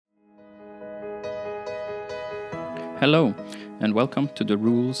Hello, and welcome to the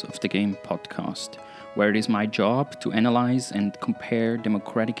Rules of the Game podcast, where it is my job to analyze and compare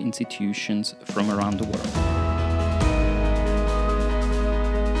democratic institutions from around the world.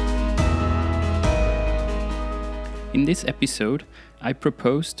 In this episode, I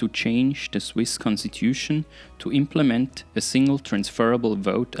propose to change the Swiss constitution to implement a single transferable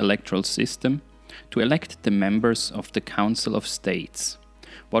vote electoral system to elect the members of the Council of States,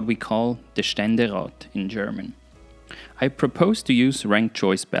 what we call the Ständerat in German. I propose to use ranked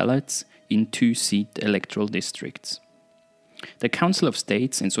choice ballots in 2-seat electoral districts. The Council of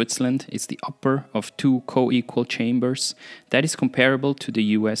States in Switzerland is the upper of two co-equal chambers that is comparable to the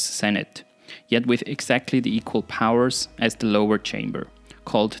US Senate, yet with exactly the equal powers as the lower chamber,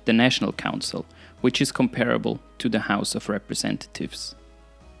 called the National Council, which is comparable to the House of Representatives.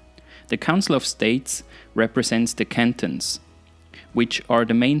 The Council of States represents the cantons, which are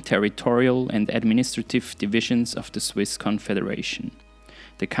the main territorial and administrative divisions of the Swiss Confederation.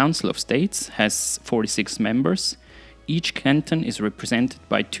 The Council of States has 46 members. Each canton is represented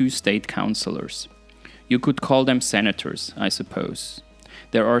by 2 state councillors. You could call them senators, I suppose.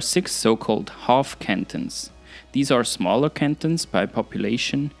 There are 6 so-called half cantons. These are smaller cantons by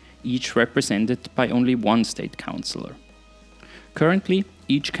population, each represented by only 1 state councillor. Currently,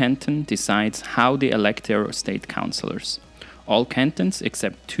 each canton decides how they elect their state councillors. All cantons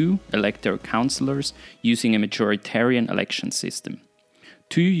except 2 elect their councillors using a majoritarian election system.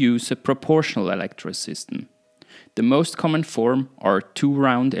 2 use a proportional electoral system. The most common form are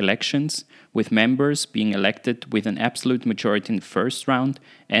 2-round elections, with members being elected with an absolute majority in the first round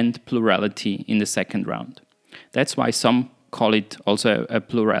and plurality in the second round. That's why some call it also a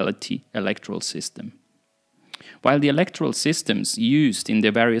plurality electoral system. While the electoral systems used in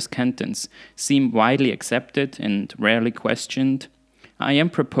the various cantons seem widely accepted and rarely questioned, I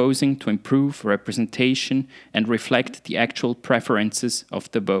am proposing to improve representation and reflect the actual preferences of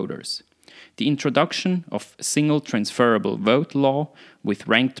the voters. The introduction of a single transferable vote law with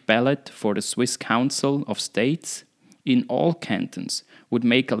ranked ballot for the Swiss Council of States in all cantons would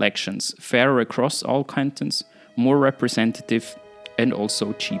make elections fairer across all cantons, more representative, and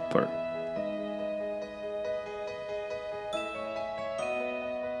also cheaper.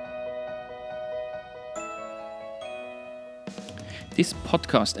 This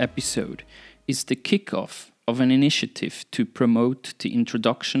podcast episode is the kickoff of an initiative to promote the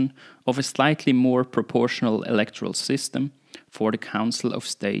introduction of a slightly more proportional electoral system for the Council of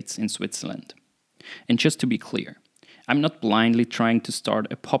States in Switzerland. And just to be clear, I'm not blindly trying to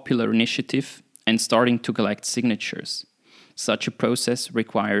start a popular initiative and starting to collect signatures. Such a process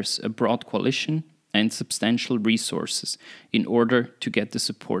requires a broad coalition and substantial resources in order to get the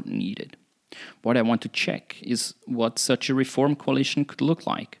support needed. What I want to check is what such a reform coalition could look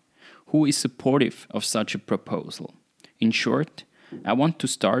like. Who is supportive of such a proposal? In short, I want to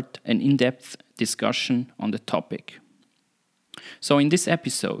start an in-depth discussion on the topic. So in this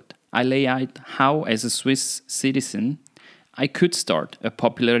episode, I lay out how, as a Swiss citizen, I could start a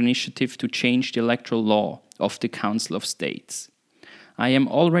popular initiative to change the electoral law of the Council of States. I am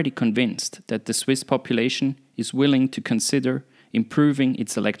already convinced that the Swiss population is willing to consider improving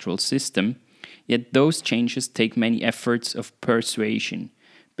its electoral system, yet those changes take many efforts of persuasion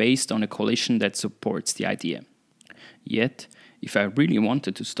based on a coalition that supports the idea. Yet, if I really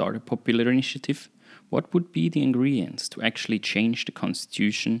wanted to start a popular initiative, what would be the ingredients to actually change the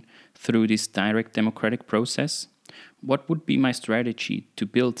constitution through this direct democratic process? What would be my strategy to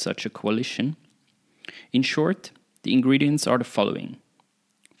build such a coalition? In short, the ingredients are the following.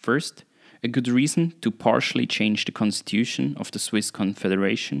 First, a good reason to partially change the constitution of the Swiss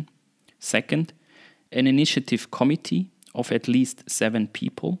Confederation. Second, an initiative committee of at least 7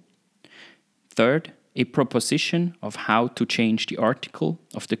 people. Third, a proposition of how to change the article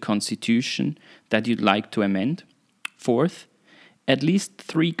of the constitution that you'd like to amend. Fourth, at least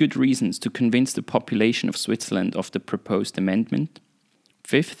 3 good reasons to convince the population of Switzerland of the proposed amendment.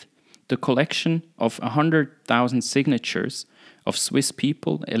 Fifth, the collection of 100,000 signatures of Swiss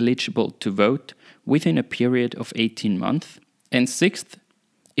people eligible to vote within a period of 18 months. And sixth,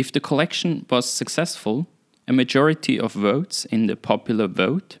 if the collection was successful, a majority of votes in the popular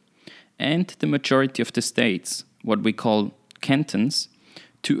vote and the majority of the states, what we call cantons,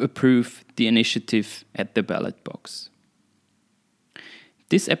 to approve the initiative at the ballot box.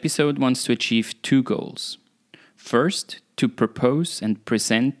 This episode wants to achieve 2 goals. First, to propose and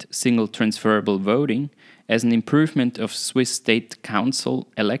present single transferable voting as an improvement of Swiss State Council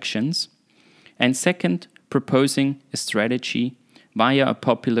elections, and second, proposing a strategy via a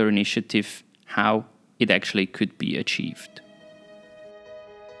popular initiative how it actually could be achieved.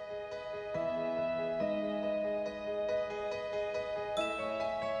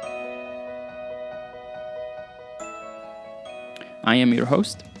 I am your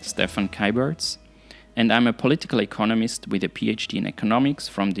host, Stefan Keiberts, and I'm a political economist with a PhD in economics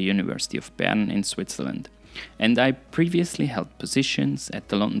from the University of Bern in Switzerland. And I previously held positions at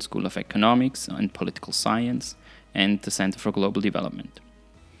the London School of Economics and Political Science and the Center for Global Development.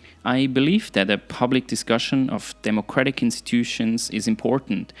 I believe that a public discussion of democratic institutions is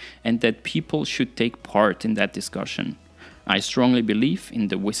important and that people should take part in that discussion. I strongly believe in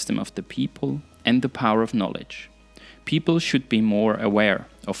the wisdom of the people and the power of knowledge. People should be more aware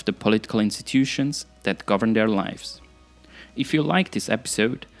of the political institutions that govern their lives. If you like this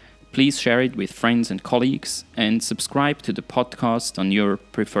episode, please share it with friends and colleagues and subscribe to the podcast on your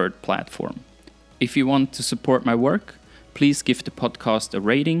preferred platform. If you want to support my work, please give the podcast a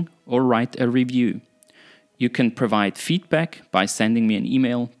rating or write a review. You can provide feedback by sending me an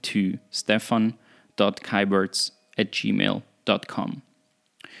email to stefan.keiberts@gmail.com.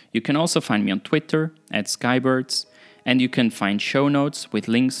 You can also find me on Twitter @Skyberts, and you can find show notes with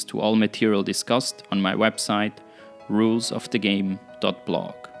links to all material discussed on my website,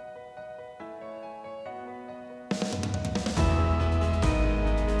 rulesofthegame.blog.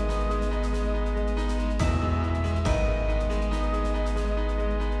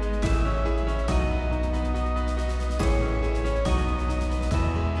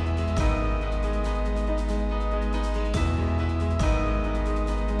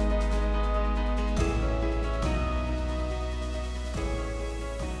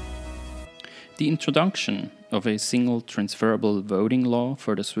 The introduction of a single transferable voting law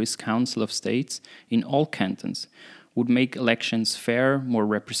for the Swiss Council of States in all cantons would make elections fair, more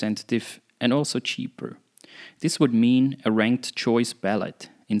representative, and also cheaper. This would mean a ranked choice ballot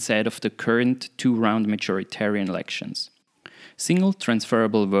instead of the current two-round majoritarian elections. Single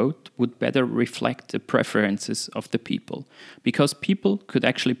transferable vote would better reflect the preferences of the people, because people could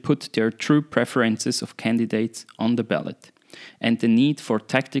actually put their true preferences of candidates on the ballot, and the need for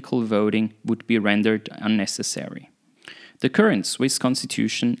tactical voting would be rendered unnecessary. The current Swiss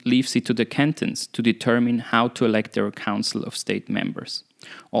constitution leaves it to the cantons to determine how to elect their council of state members.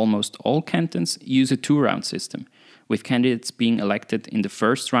 Almost all cantons use a two-round system, with candidates being elected in the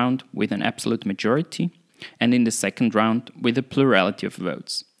first round with an absolute majority and in the second round with a plurality of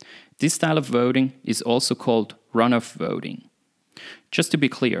votes. This style of voting is also called runoff voting. Just to be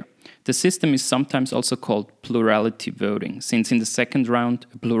clear, the system is sometimes also called plurality voting, since in the second round,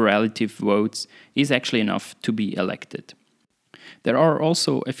 a plurality of votes is actually enough to be elected. There are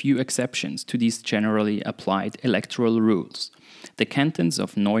also a few exceptions to these generally applied electoral rules. The cantons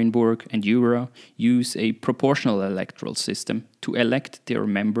of Neuenburg and Jura use a proportional electoral system to elect their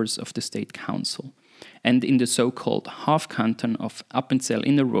members of the state council. And in the so-called half canton of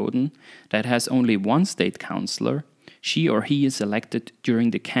Appenzell-Innerrhoden, that has only one state councillor, she or he is elected during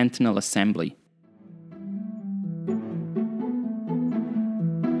the cantonal assembly.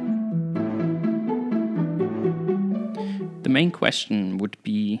 The main question would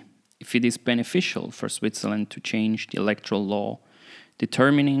be if it is beneficial for Switzerland to change the electoral law,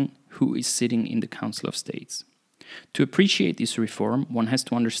 determining who is sitting in the Council of States. To appreciate this reform, one has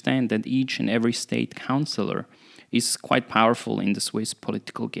to understand that each and every state councillor is quite powerful in the Swiss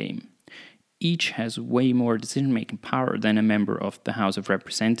political game. Each has way more decision-making power than a member of the House of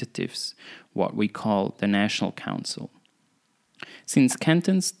Representatives, what we call the National Council. Since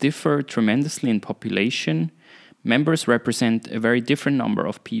cantons differ tremendously in population, members represent a very different number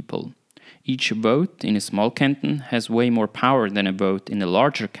of people. Each vote in a small canton has way more power than a vote in a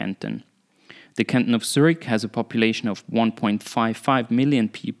larger canton. The canton of Zurich has a population of 1.55 million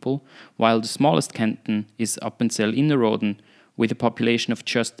people, while the smallest canton is Appenzell-Innerrhoden, with a population of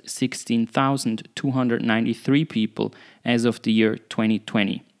just 16,293 people as of the year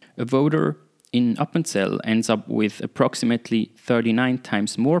 2020. A voter in Appenzell ends up with approximately 39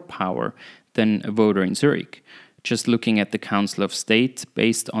 times more power than a voter in Zurich, just looking at the Council of State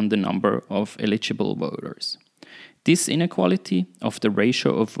based on the number of eligible voters. This inequality of the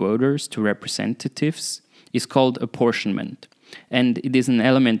ratio of voters to representatives is called apportionment, and it is an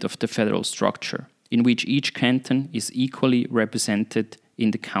element of the federal structure, in which each canton is equally represented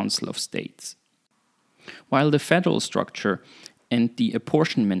in the Council of States. While the federal structure and the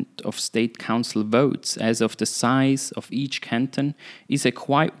apportionment of state council votes as of the size of each canton is a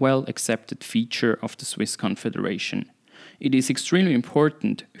quite well accepted feature of the Swiss Confederation, it is extremely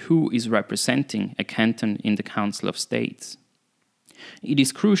important who is representing a canton in the Council of States. It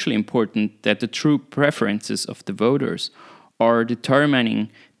is crucially important that the true preferences of the voters are determining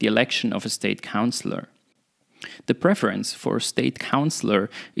the election of a state councillor. The preference for a state councillor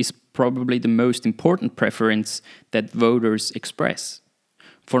is probably the most important preference that voters express.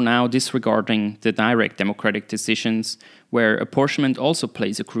 for now disregarding the direct democratic decisions, where apportionment also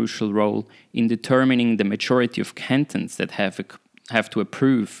plays a crucial role in determining the majority of cantons that have to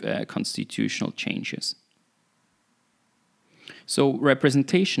approve constitutional changes. So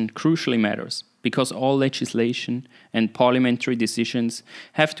representation crucially matters, because all legislation and parliamentary decisions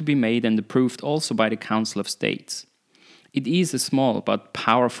have to be made and approved also by the Council of States. It is a small but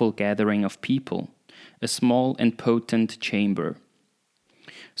powerful gathering of people, a small and potent chamber.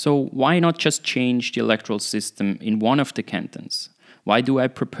 So why not just change the electoral system in one of the cantons? Why do I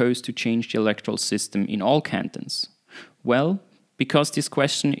propose to change the electoral system in all cantons? Well, because this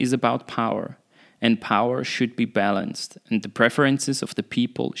question is about power, and power should be balanced, and the preferences of the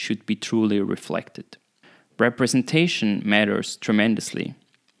people should be truly reflected. Representation matters tremendously.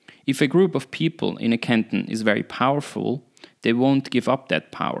 If a group of people in a canton is very powerful, they won't give up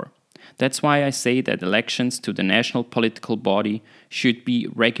that power. That's why I say that elections to the national political body should be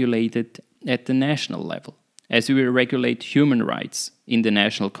regulated at the national level, as we regulate human rights in the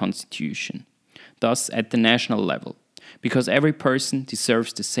national constitution, thus at the national level, because every person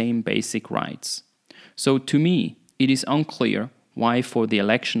deserves the same basic rights. So to me, it is unclear why for the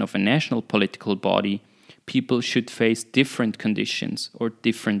election of a national political body, people should face different conditions or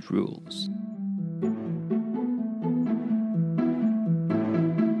different rules.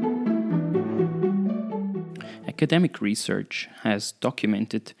 Academic research has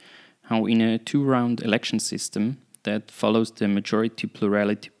documented how in a two-round election system that follows the majority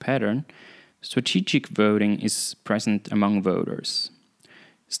plurality pattern, strategic voting is present among voters.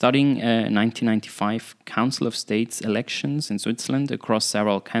 Studying 1995 Council of States elections in Switzerland across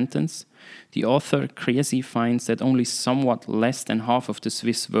several cantons, the author Kriesi finds that only somewhat less than half of the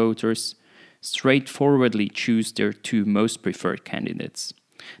Swiss voters straightforwardly choose their two most preferred candidates.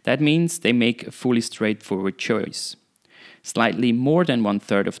 That means they make a fully straightforward choice. Slightly more than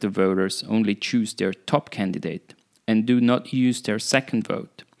 1/3 of the voters only choose their top candidate and do not use their second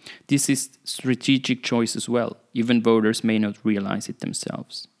vote. This is strategic choice as well, even voters may not realize it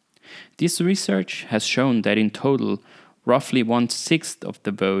themselves. This research has shown that in total, roughly 1/6 of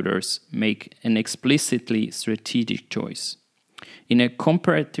the voters make an explicitly strategic choice. In a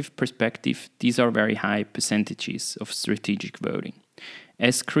comparative perspective, these are very high percentages of strategic voting.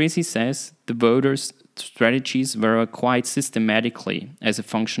 As Kriesi says, the voters' strategies vary quite systematically as a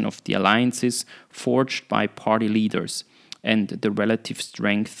function of the alliances forged by party leaders and the relative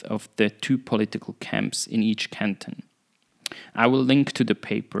strength of the two political camps in each canton. I will link to the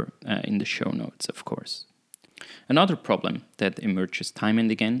paper in the show notes, of course. Another problem that emerges time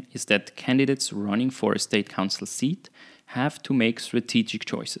and again is that candidates running for a state council seat have to make strategic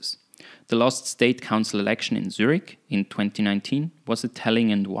choices. The last state council election in Zurich in 2019 was a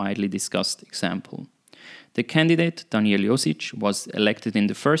telling and widely discussed example. The candidate, Daniel Josic, was elected in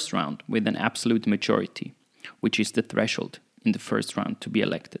the first round with an absolute majority, which is the threshold in the first round to be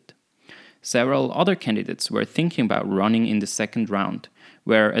elected. Several other candidates were thinking about running in the second round,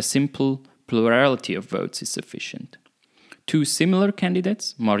 where a simple plurality of votes is sufficient. Two similar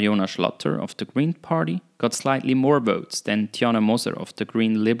candidates, Mariona Schlatter of the Green Party, got slightly more votes than Tiana Moser of the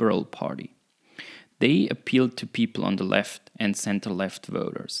Green Liberal Party. They appealed to people on the left and center-left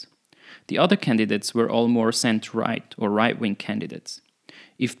voters. The other candidates were all more center-right or right-wing candidates.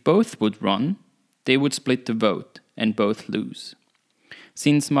 If both would run, they would split the vote and both lose.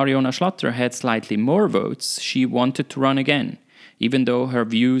 Since Mariona Schlatter had slightly more votes, she wanted to run again, even though her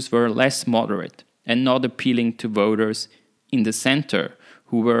views were less moderate and not appealing to voters in the center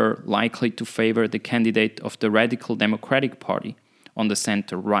who were likely to favor the candidate of the Radical Democratic Party on the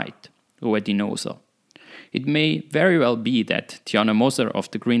center-right, Ruedi Noser. It may very well be that Tiana Moser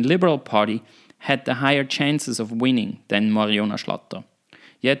of the Green Liberal Party had the higher chances of winning than Mariona Schlatter.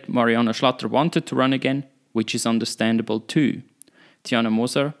 Yet Mariona Schlatter wanted to run again, which is understandable too. Tiana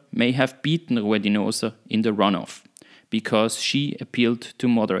Moser may have beaten Ruedi Noser in the runoff, because she appealed to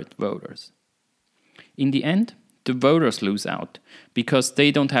moderate voters. In the end, the voters lose out, because they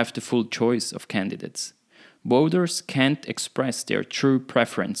don't have the full choice of candidates. Voters can't express their true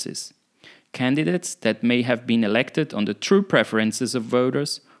preferences. Candidates that may have been elected on the true preferences of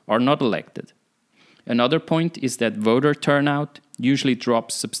voters are not elected. Another point is that voter turnout usually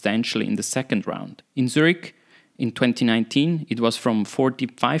drops substantially in the second round. In Zurich, in 2019, it was from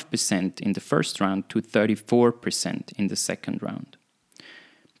 45% in the first round to 34% in the second round.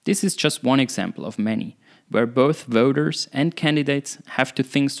 This is just one example of many, where both voters and candidates have to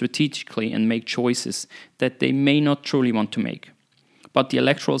think strategically and make choices that they may not truly want to make. But the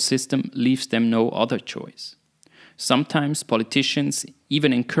electoral system leaves them no other choice. Sometimes politicians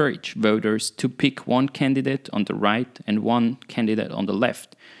even encourage voters to pick one candidate on the right and one candidate on the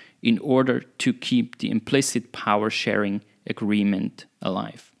left in order to keep the implicit power sharing agreement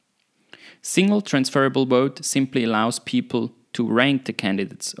alive. Single transferable vote simply allows people to rank the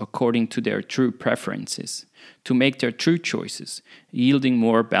candidates according to their true preferences, to make their true choices, yielding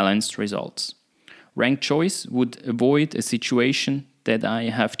more balanced results. Ranked choice would avoid a situation that I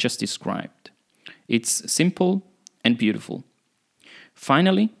have just described. It's simple and beautiful.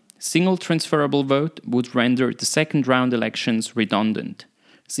 Finally, single transferable vote would render the second round elections redundant,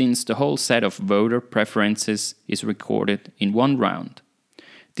 since the whole set of voter preferences is recorded in one round.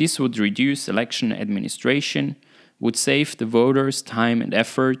 This would reduce election administration, would save the voters time and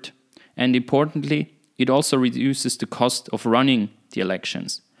effort, and importantly, it also reduces the cost of running the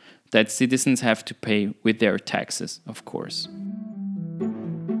elections that citizens have to pay with their taxes, of course.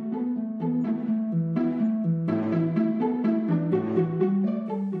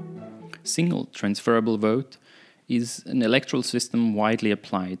 Single transferable vote is an electoral system widely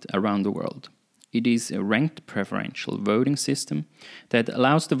applied around the world. It is a ranked preferential voting system that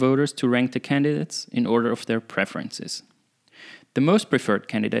allows the voters to rank the candidates in order of their preferences. The most preferred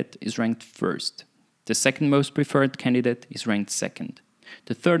candidate is ranked first. The second most preferred candidate is ranked second.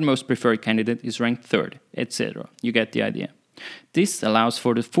 The third most preferred candidate is ranked third, etc. You get the idea. This allows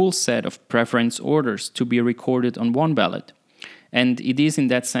for the full set of preference orders to be recorded on one ballot, and it is in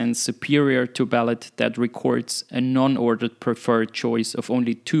that sense superior to a ballot that records a non-ordered preferred choice of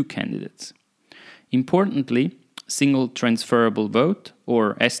only two candidates. Importantly, single transferable vote,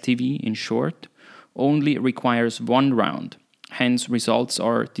 or STV in short, only requires one round, hence results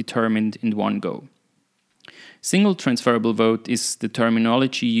are determined in one go. Single transferable vote is the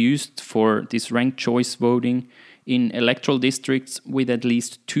terminology used for this ranked choice voting in electoral districts with at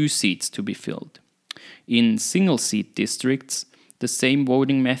least 2 seats to be filled. In single-seat districts, the same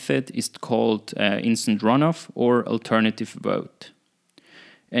voting method is called instant runoff or alternative vote.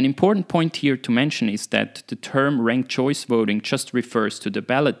 An important point here to mention is that the term ranked choice voting just refers to the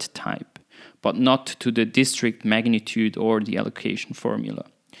ballot type, but not to the district magnitude or the allocation formula.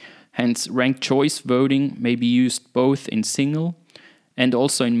 Hence, ranked choice voting may be used both in single and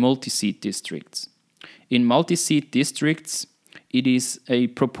also in multi-seat districts. In multi-seat districts, it is a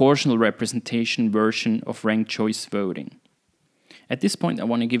proportional representation version of ranked choice voting. At this point, I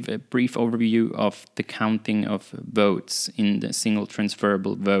want to give a brief overview of the counting of votes in the single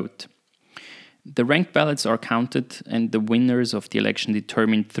transferable vote. The ranked ballots are counted and the winners of the election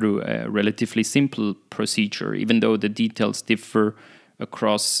determined through a relatively simple procedure, even though the details differ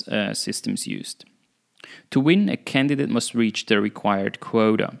across systems used. To win, a candidate must reach the required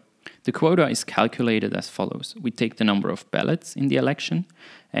quota. The quota is calculated as follows. We take the number of ballots in the election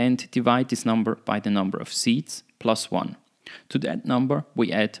and divide this number by the number of seats plus 1. To that number,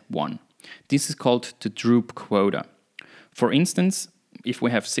 we add 1. This is called the Droop quota. For instance, if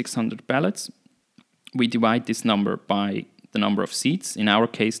we have 600 ballots, we divide this number by the number of seats. In our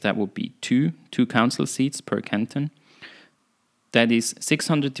case, that would be 2 council seats per canton. That is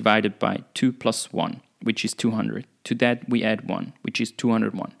 600 divided by 2 plus 1, which is 200. To that, we add 1, which is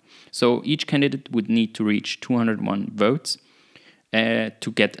 201. So each candidate would need to reach 201 votes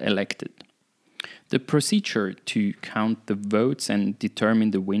to get elected. The procedure to count the votes and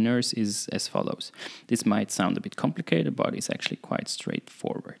determine the winners is as follows. This might sound a bit complicated, but it's actually quite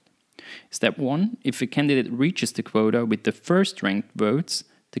straightforward. Step 1, if a candidate reaches the quota with the first ranked votes,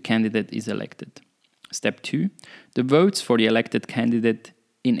 the candidate is elected. Step 2, the votes for the elected candidate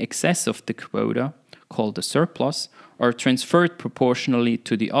in excess of the quota, called the surplus, are transferred proportionally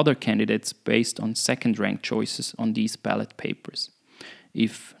to the other candidates based on second ranked choices on these ballot papers.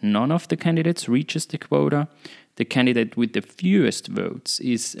 If none of the candidates reaches the quota, the candidate with the fewest votes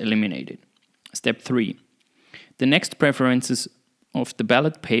is eliminated. Step 3. The next preferences of the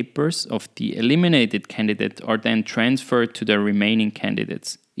ballot papers of the eliminated candidate are then transferred to the remaining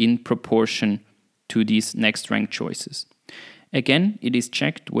candidates in proportion to these next ranked choices. Again, it is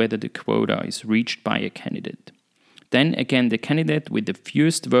checked whether the quota is reached by a candidate. Then again, the candidate with the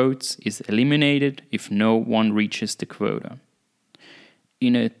fewest votes is eliminated if no one reaches the quota.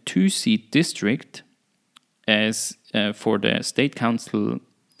 In a 2-seat district, as for the state council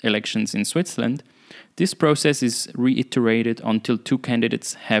elections in Switzerland, this process is reiterated until 2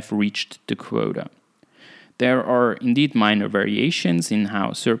 candidates have reached the quota. There are indeed minor variations in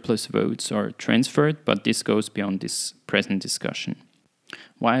how surplus votes are transferred, but this goes beyond this present discussion.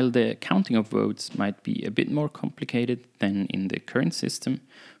 While the counting of votes might be a bit more complicated than in the current system,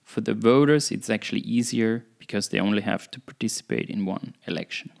 for the voters it's actually easier because they only have to participate in one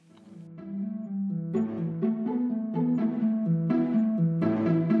election.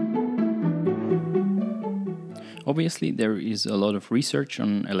 Obviously, there is a lot of research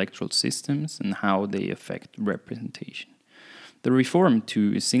on electoral systems and how they affect representation. The reform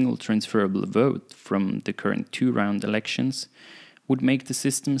to a single transferable vote from the current two-round elections would make the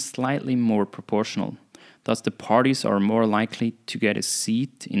system slightly more proportional. Thus, the parties are more likely to get a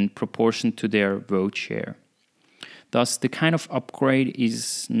seat in proportion to their vote share. Thus, the kind of upgrade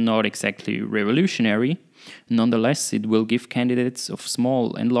is not exactly revolutionary. Nonetheless, it will give candidates of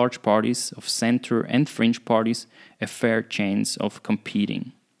small and large parties, of center and fringe parties, a fair chance of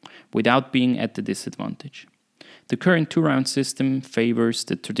competing, without being at a disadvantage. The current two-round system favors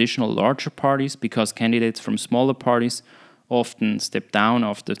the traditional larger parties because candidates from smaller parties often step down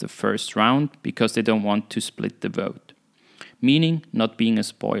after the first round because they don't want to split the vote, meaning not being a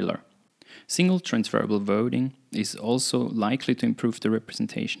spoiler. Single transferable voting is also likely to improve the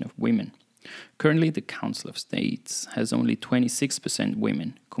representation of women. Currently, the Council of States has only 26%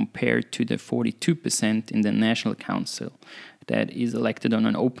 women compared to the 42% in the National Council that is elected on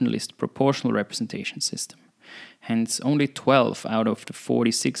an open list proportional representation system. Hence, only 12 out of the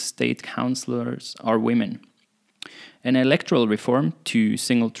 46 state councillors are women. An electoral reform to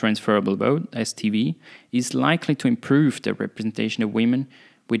single transferable vote, STV, is likely to improve the representation of women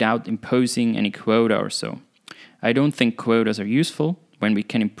without imposing any quota or so. I don't think quotas are useful when we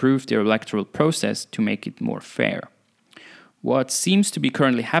can improve the electoral process to make it more fair. What seems to be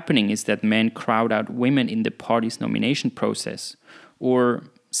currently happening is that men crowd out women in the party's nomination process, or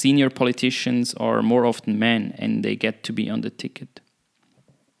senior politicians are more often men and they get to be on the ticket.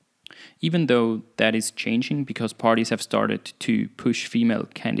 Even though that is changing because parties have started to push female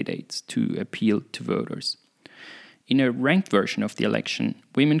candidates to appeal to voters. In a ranked version of the election,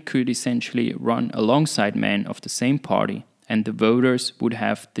 women could essentially run alongside men of the same party and the voters would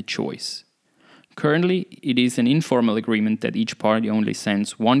have the choice. Currently, it is an informal agreement that each party only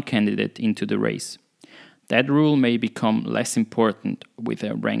sends one candidate into the race. That rule may become less important with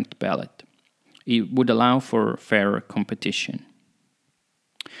a ranked ballot. It would allow for fairer competition.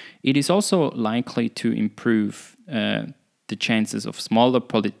 It is also likely to improve the chances of smaller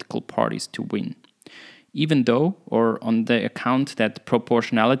political parties to win. Even though, or on the account that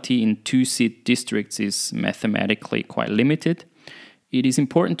proportionality in two-seat districts is mathematically quite limited, it is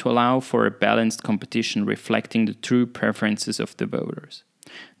important to allow for a balanced competition reflecting the true preferences of the voters.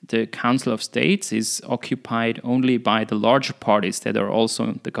 The Council of States is occupied only by the larger parties that are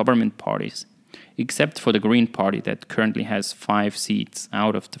also the government parties, except for the Green Party that currently has 5 seats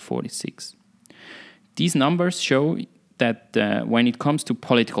out of the 46. These numbers show that when it comes to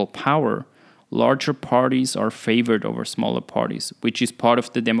political power, larger parties are favored over smaller parties, which is part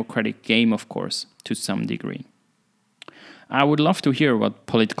of the democratic game, of course, to some degree. I would love to hear what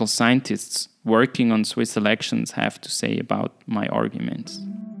political scientists working on Swiss elections have to say about my arguments.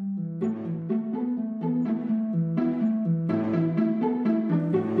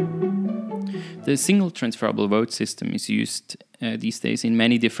 The single transferable vote system is used these days in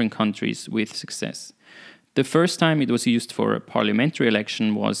many different countries with success. The first time it was used for a parliamentary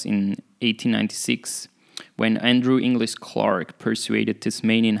election was in 1896, when Andrew Inglis Clark persuaded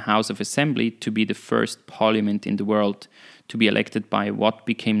Tasmanian House of Assembly to be the first parliament in the world to be elected by what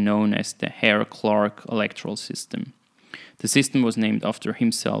became known as the Hare-Clark electoral system. The system was named after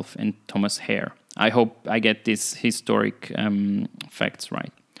himself and Thomas Hare. I hope I get these historic facts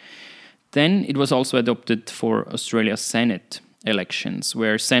right. Then it was also adopted for Australia's Senate elections,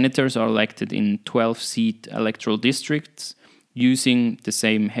 where senators are elected in 12-seat electoral districts using the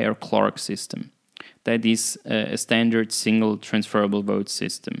same Hare-Clark system. That is a standard single transferable vote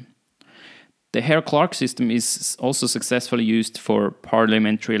system. The Hare-Clark system is also successfully used for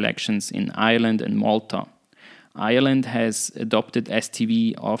parliamentary elections in Ireland and Malta. Ireland has adopted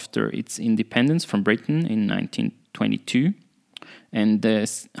STV after its independence from Britain in 1922, and the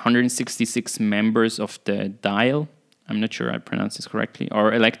 166 members of the Dáil, I'm not sure I pronounced this correctly,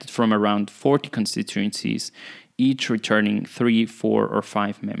 are elected from around 40 constituencies, each returning 3, 4, or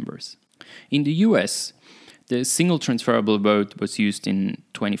 5 members. In the US, the single transferable vote was used in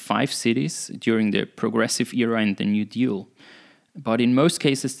 25 cities during the Progressive era and the New Deal, but in most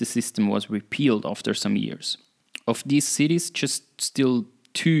cases the system was repealed after some years. Of these cities, just still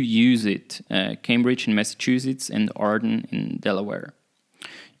 2 use it, Cambridge in Massachusetts and Arden in Delaware.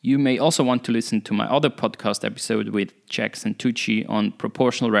 You may also want to listen to my other podcast episode with Jack Santucci on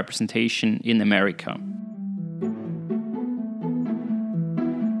proportional representation in America.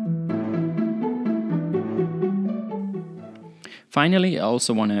 Finally, I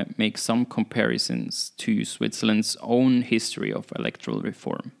also want to make some comparisons to Switzerland's own history of electoral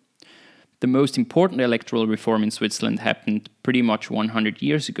reform. The most important electoral reform in Switzerland happened pretty much 100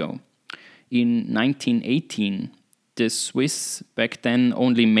 years ago. In 1918, the Swiss, back then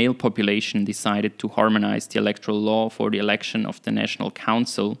only male population, decided to harmonize the electoral law for the election of the National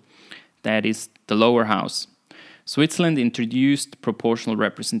Council, that is, the lower house. Switzerland introduced proportional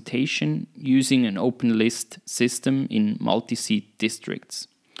representation using an open list system in multi-seat districts.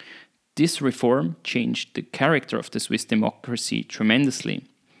 This reform changed the character of the Swiss democracy tremendously,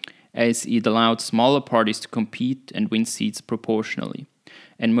 as it allowed smaller parties to compete and win seats proportionally.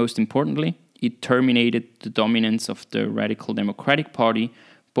 And most importantly, it terminated the dominance of the Radical Democratic Party,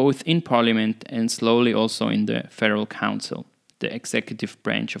 both in parliament and slowly also in the Federal Council, the executive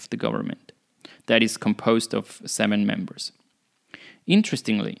branch of the government, that is composed of 7 members.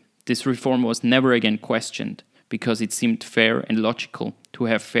 Interestingly, this reform was never again questioned because it seemed fair and logical to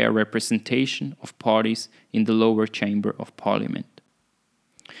have fair representation of parties in the lower chamber of parliament.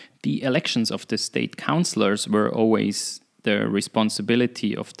 The elections of the state councillors were always the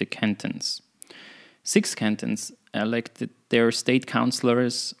responsibility of the cantons. 6 cantons elected their state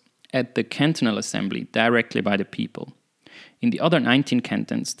councillors at the cantonal assembly directly by the people. In the other 19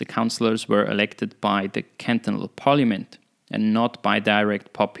 cantons, the councillors were elected by the cantonal parliament and not by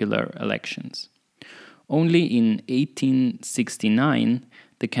direct popular elections. Only in 1869,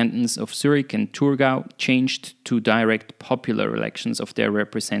 the cantons of Zurich and Thurgau changed to direct popular elections of their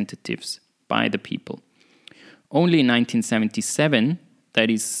representatives by the people. Only in 1977, that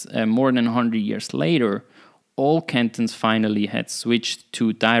is more than 100 years later, all cantons finally had switched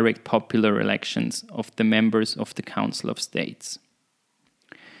to direct popular elections of the members of the Council of States.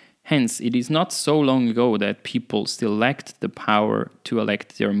 Hence, it is not so long ago that people still lacked the power to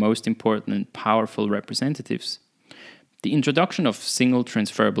elect their most important and powerful representatives. The introduction of single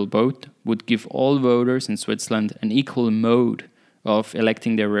transferable vote would give all voters in Switzerland an equal mode of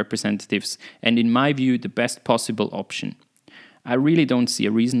electing their representatives, and in my view, the best possible option. I really don't see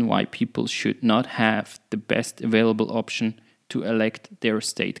a reason why people should not have the best available option to elect their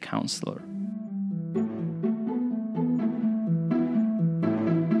state councillor.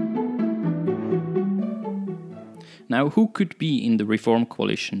 Now, who could be in the Reform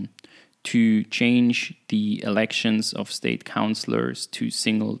Coalition to change the elections of state councillors to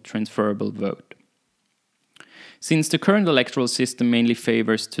single transferable vote? Since the current electoral system mainly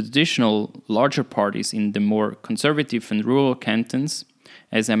favors traditional larger parties in the more conservative and rural cantons,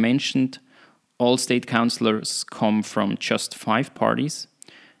 as I mentioned, all state councillors come from just 5 parties,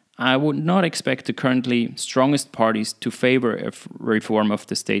 I would not expect the currently strongest parties to favor a reform of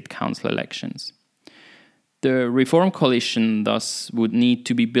the state council elections. The Reform Coalition thus would need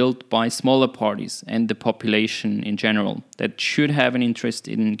to be built by smaller parties and the population in general that should have an interest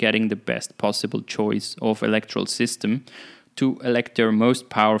in getting the best possible choice of electoral system to elect their most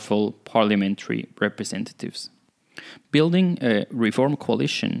powerful parliamentary representatives. Building a Reform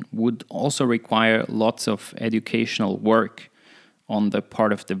Coalition would also require lots of educational work on the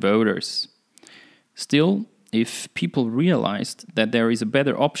part of the voters. Still, if people realized that there is a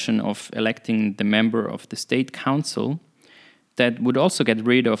better option of electing the member of the state council, that would also get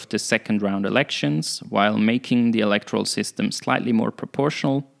rid of the second round elections while making the electoral system slightly more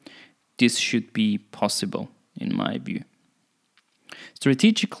proportional, this should be possible, in my view.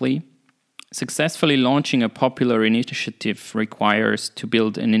 Strategically, successfully launching a popular initiative requires to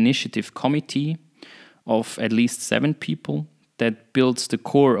build an initiative committee of at least 7 people that builds the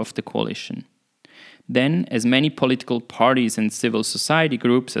core of the coalition. Then, as many political parties and civil society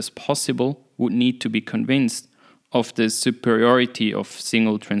groups as possible would need to be convinced of the superiority of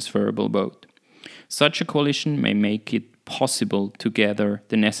single transferable vote. Such a coalition may make it possible to gather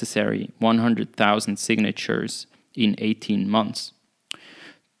the necessary 100,000 signatures in 18 months.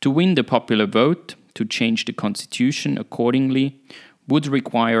 To win the popular vote, to change the constitution accordingly, would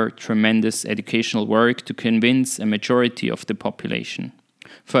require tremendous educational work to convince a majority of the population.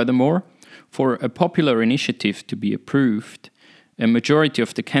 Furthermore, for a popular initiative to be approved, a majority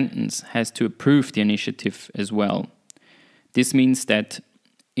of the cantons has to approve the initiative as well. This means that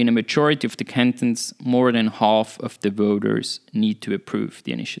in a majority of the cantons, more than half of the voters need to approve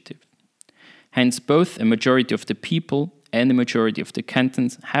the initiative. Hence, both a majority of the people and a majority of the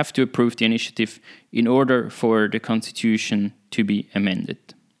cantons have to approve the initiative in order for the constitution to be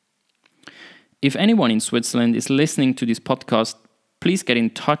amended. If anyone in Switzerland is listening to this podcast, please get in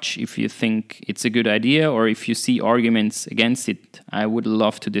touch if you think it's a good idea or if you see arguments against it. I would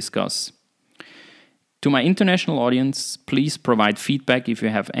love to discuss. To my international audience, please provide feedback if you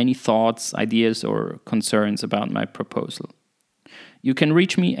have any thoughts, ideas, or concerns about my proposal. You can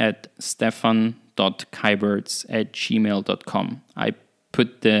reach me at stefan.keiberts@gmail.com. I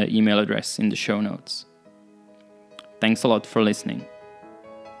put the email address in the show notes. Thanks a lot for listening.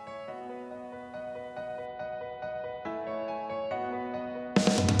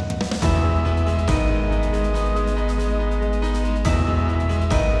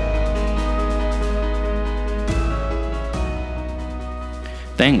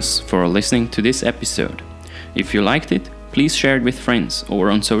 Thanks for listening to this episode. If you liked it, please share it with friends or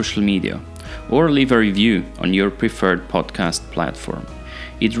on social media, or leave a review on your preferred podcast platform.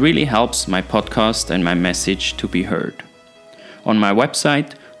 It really helps my podcast and my message to be heard. On my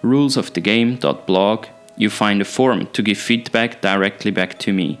website, rulesofthegame.blog, you find a form to give feedback directly back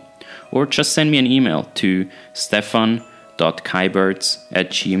to me, or just send me an email to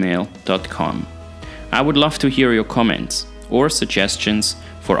stefan.keiberts@gmail.com. I would love to hear your comments or suggestions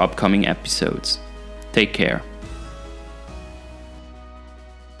for upcoming episodes. Take care.